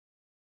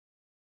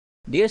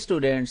Dear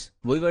students,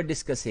 we were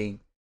discussing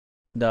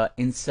the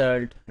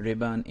insert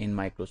ribbon in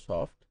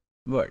Microsoft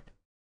Word,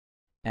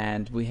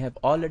 and we have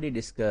already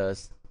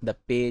discussed the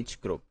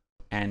page group,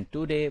 and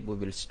today we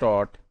will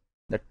start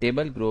the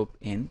table group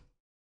in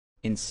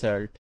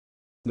insert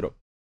group.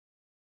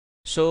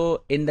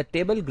 So in the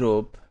table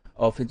group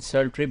of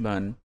insert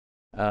ribbon,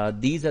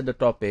 these are the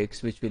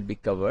topics which will be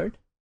covered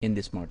in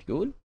this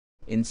module: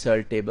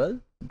 insert table,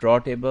 draw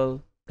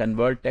table,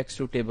 convert text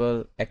to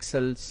table,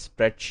 Excel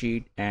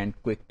spreadsheet, and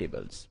quick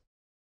tables.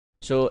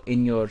 So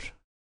in your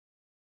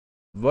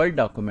Word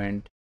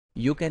document,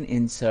 you can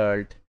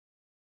insert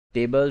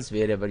tables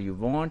wherever you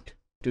want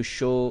to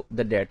show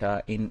the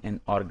data in an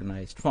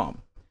organized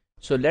form.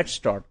 So let's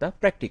start the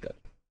practical.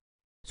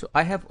 So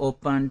I have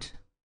opened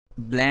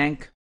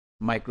blank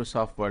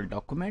Microsoft Word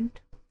document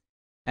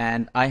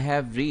and I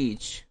have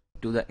reached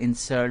to the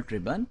insert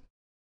ribbon.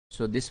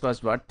 So this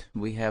was what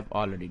we have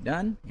already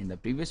done in the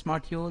previous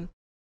module,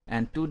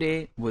 and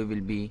today we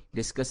will be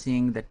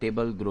discussing the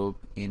table group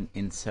in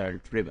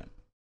insert ribbon.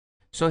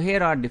 So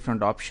here are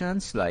different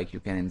options, like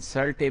you can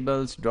insert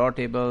tables, draw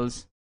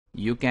tables,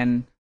 you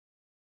can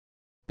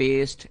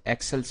paste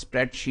Excel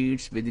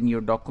spreadsheets within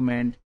your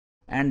document,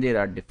 and there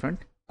are different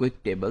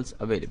quick tables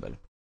available.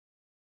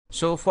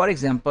 So for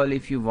example,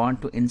 if you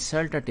want to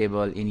insert a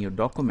table in your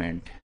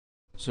document,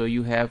 so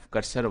you have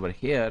cursor over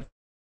here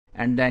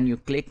and then you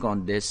click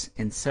on this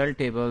insert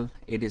table.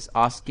 It is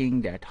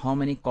asking that how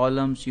many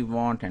columns you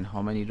want and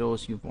how many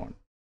rows you want.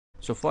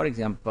 So for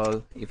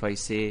example, if I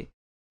say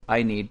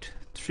I need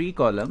 3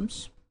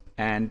 columns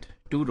and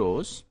 2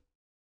 rows,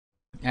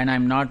 and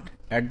I'm not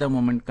at the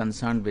moment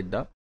concerned with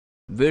the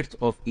width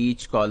of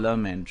each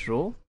column and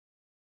row.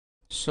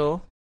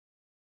 So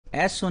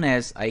as soon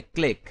as I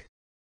click,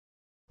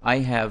 I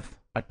have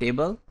a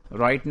table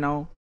right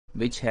now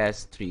which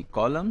has 3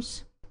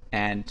 columns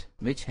and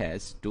which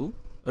has 2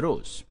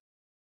 rows.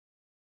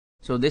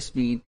 So this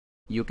means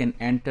you can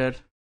enter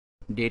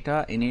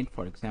data in it.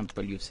 For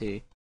example, you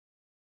say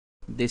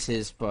this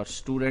is for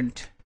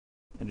student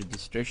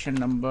registration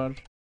number,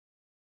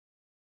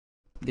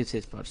 this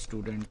is for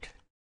student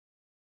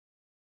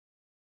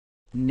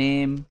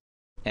name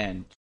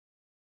and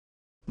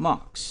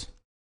marks.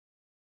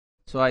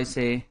 So I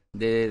say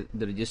the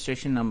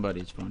registration number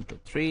is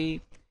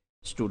 123,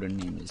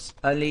 student name is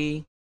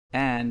Ali,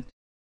 and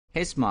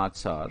his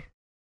marks are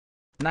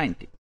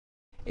 90.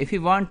 If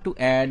you want to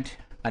add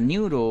a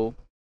new row,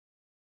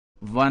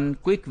 one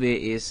quick way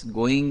is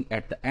going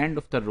at the end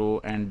of the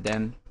row and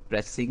then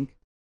pressing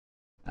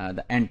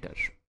the enter.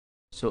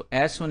 So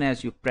as soon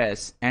as you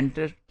press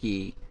enter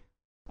key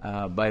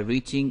by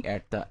reaching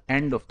at the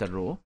end of the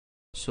row,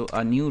 so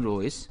a new row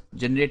is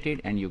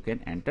generated and you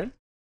can enter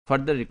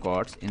further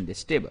records in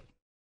this table.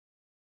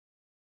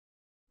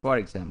 For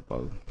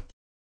example,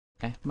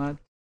 Ahmad,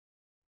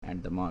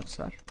 and the marks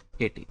are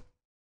 80.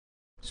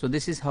 So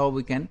this is how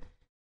we can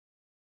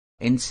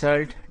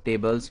insert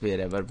tables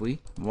wherever we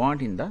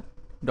want in the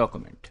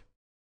document.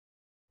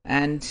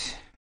 And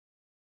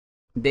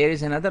there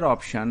is another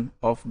option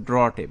of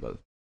draw table.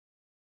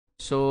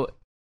 So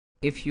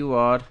if you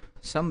are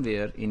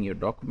somewhere in your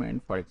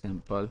document, for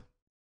example,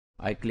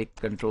 I click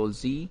Ctrl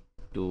Z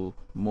to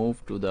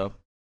move to the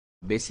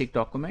basic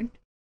document,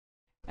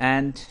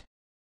 and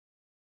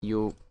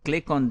you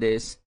click on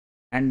this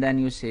and then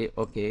you say,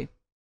 okay,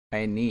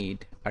 I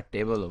need a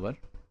table over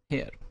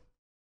here.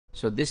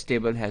 So this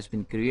table has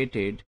been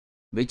created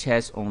which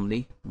has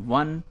only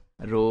 1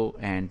 row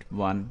and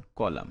 1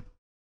 column.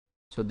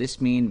 So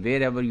this means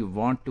wherever you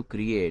want to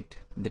create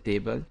the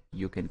table,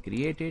 you can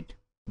create it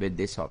with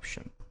this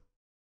option.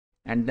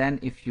 And then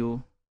if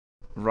you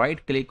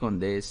right click on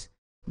this,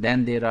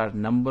 then there are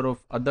number of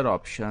other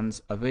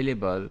options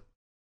available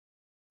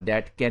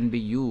that can be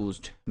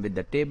used with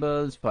the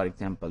tables. For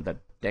example, the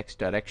text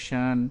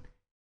direction,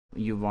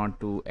 you want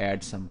to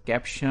add some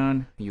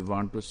caption, you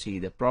want to see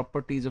the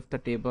properties of the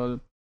table.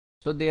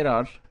 So there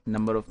are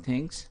number of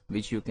things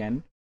which you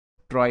can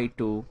try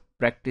to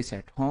practice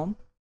at home.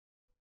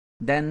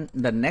 Then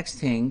the next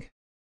thing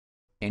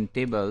in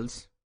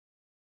tables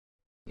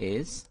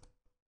is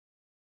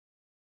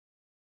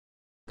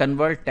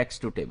convert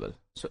text to table.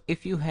 So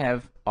if you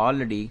have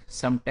already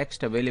some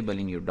text available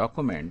in your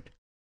document,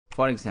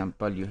 for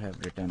example, you have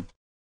written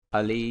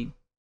Ali,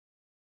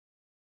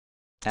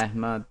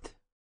 Ahmad,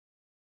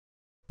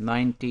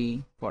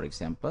 90, for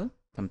example,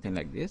 something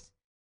like this,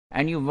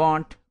 and you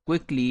want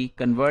quickly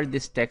convert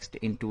this text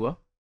into a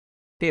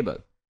table.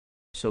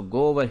 So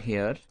go over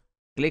here,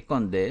 click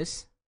on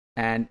this,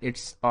 and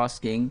it's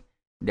asking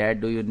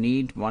that do you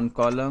need 1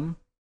 column?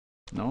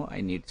 No,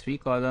 I need 3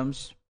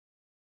 columns.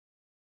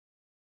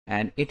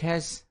 And it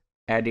has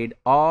added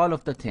all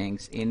of the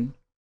things in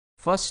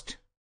first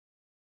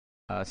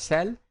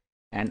cell,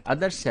 and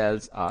other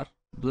cells are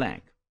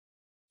blank.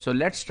 So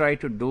let's try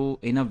to do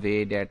in a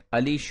way that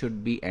Ali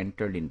should be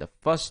entered in the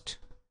first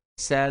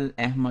cell,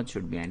 Ahmad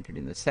should be entered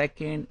in the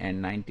second,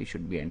 and 90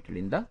 should be entered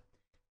in the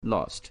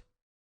last.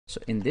 So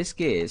in this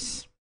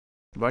case,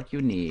 what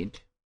you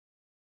need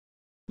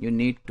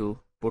to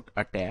put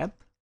a tab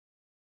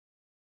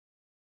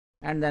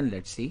and then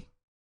let's see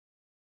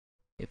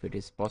if it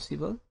is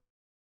possible.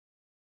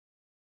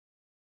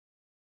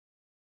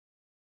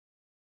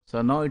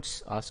 So now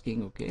it's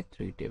asking, okay,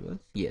 3 tables,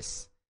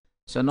 yes.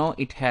 So now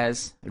it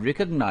has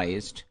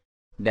recognized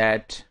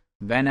that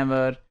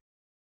whenever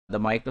the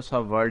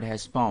Microsoft Word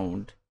has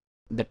found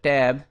the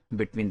tab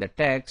between the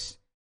text,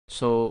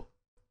 so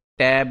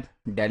tab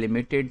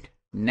delimited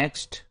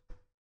next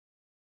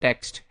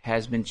text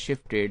has been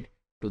shifted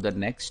to the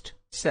next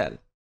cell.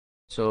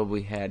 So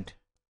we had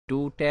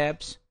 2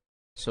 tabs,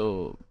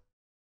 so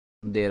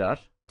there are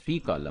 3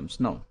 columns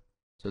now.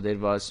 So there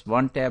was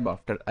 1 tab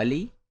after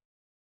Ali,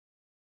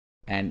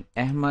 and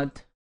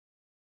Ahmad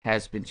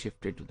has been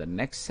shifted to the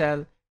next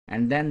cell,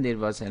 and then there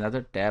was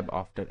another tab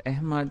after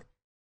Ahmad.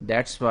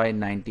 That's why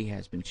 90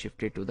 has been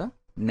shifted to the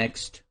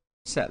next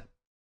cell.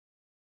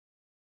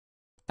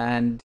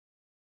 And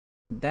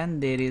then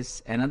there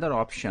is another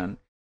option.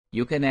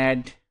 You can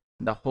add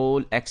the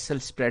whole Excel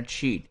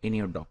spreadsheet in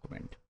your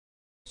document.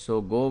 So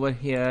go over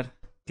here,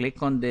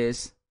 click on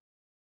this.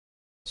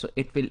 So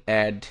it will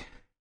add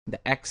the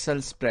Excel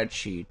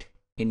spreadsheet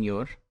in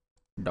your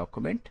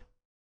document.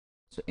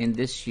 So in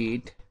this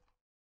sheet,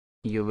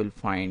 you will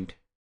find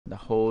the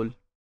whole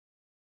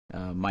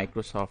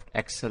Microsoft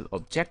Excel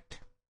object,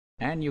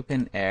 and you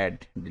can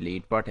add,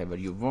 delete whatever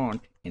you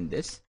want in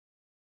this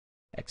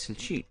Excel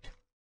sheet.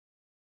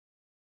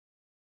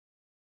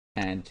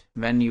 And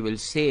when you will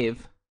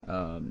save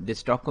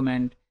this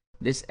document,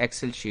 this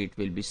Excel sheet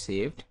will be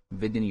saved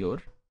within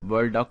your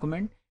Word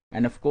document,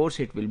 and of course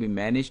it will be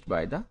managed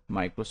by the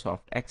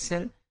Microsoft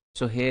Excel.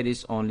 So here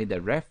is only the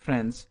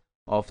reference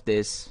of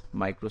this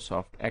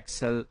Microsoft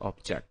Excel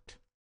object.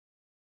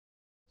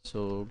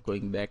 So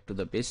going back to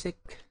the basic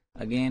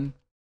again,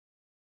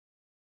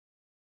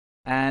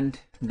 and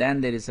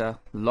then there is a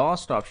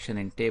last option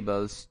in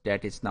tables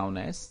that is known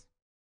as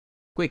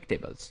quick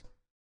tables.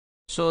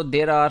 So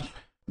there are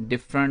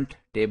different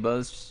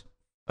tables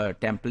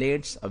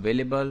templates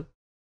available.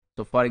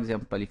 So for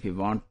example, if you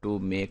want to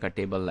make a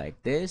table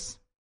like this,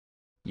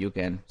 you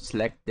can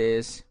select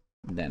this.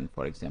 Then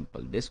for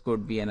example, this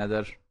could be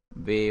another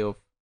way of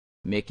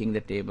making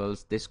the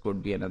tables. This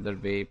could be another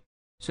way.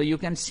 So you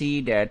can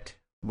see that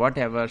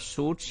whatever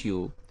suits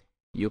you,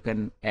 you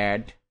can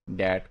add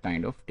that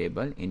kind of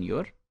table in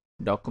your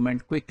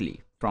document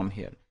quickly from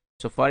here.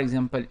 So for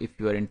example, if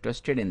you are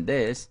interested in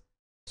this,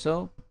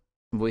 so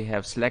we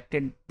have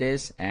selected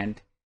this,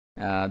 and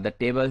the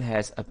table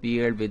has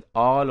appeared with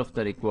all of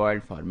the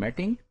required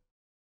formatting,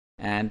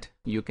 and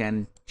you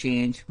can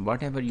change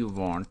whatever you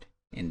want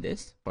in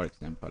this. For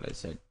example, I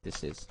said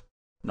this is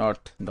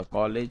not the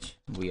college,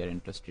 we are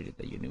interested in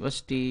the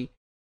university.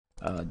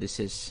 This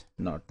is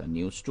not the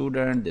new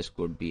student, this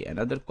could be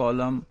another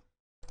column,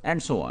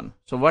 and so on.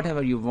 So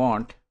whatever you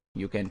want,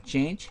 you can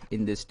change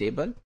in this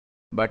table.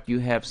 But you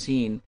have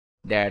seen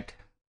that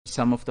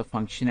some of the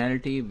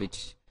functionality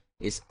which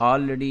is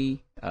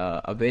already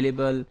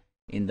available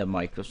in the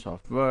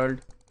Microsoft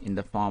Word in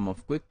the form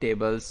of quick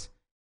tables,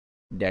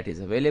 that is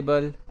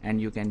available, and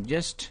you can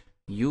just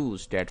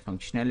use that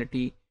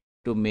functionality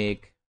to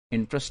make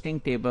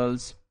interesting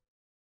tables.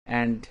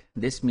 And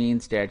this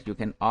means that you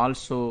can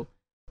also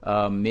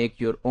make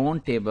your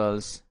own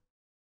tables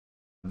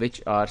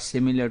which are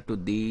similar to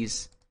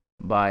these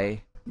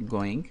by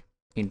going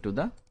into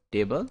the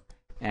table.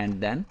 And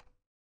then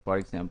for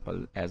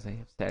example, as I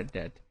have said,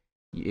 that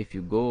if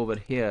you go over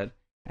here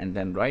and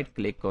then right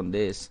click on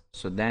this,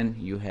 so then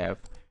you have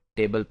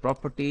table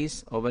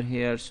properties over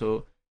here.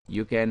 So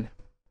you can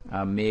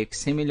make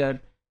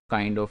similar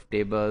kind of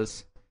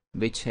tables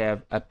which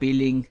have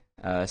appealing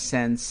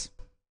sense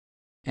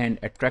and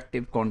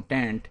attractive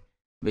content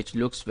which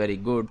looks very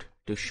good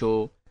to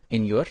show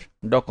in your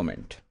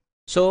document.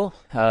 So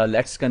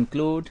let's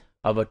conclude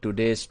our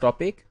today's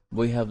topic.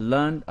 We have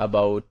learned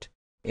about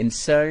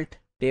insert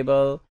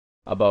table,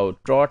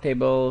 about draw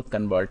table,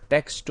 convert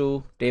text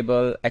to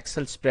table,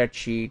 Excel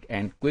spreadsheet,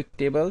 and quick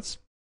tables.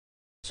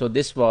 So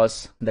this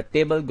was the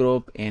table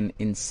group in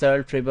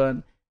insert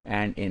ribbon,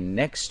 and in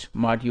next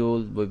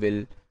module we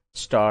will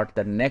start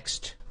the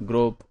next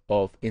group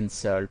of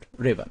insert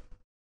ribbon.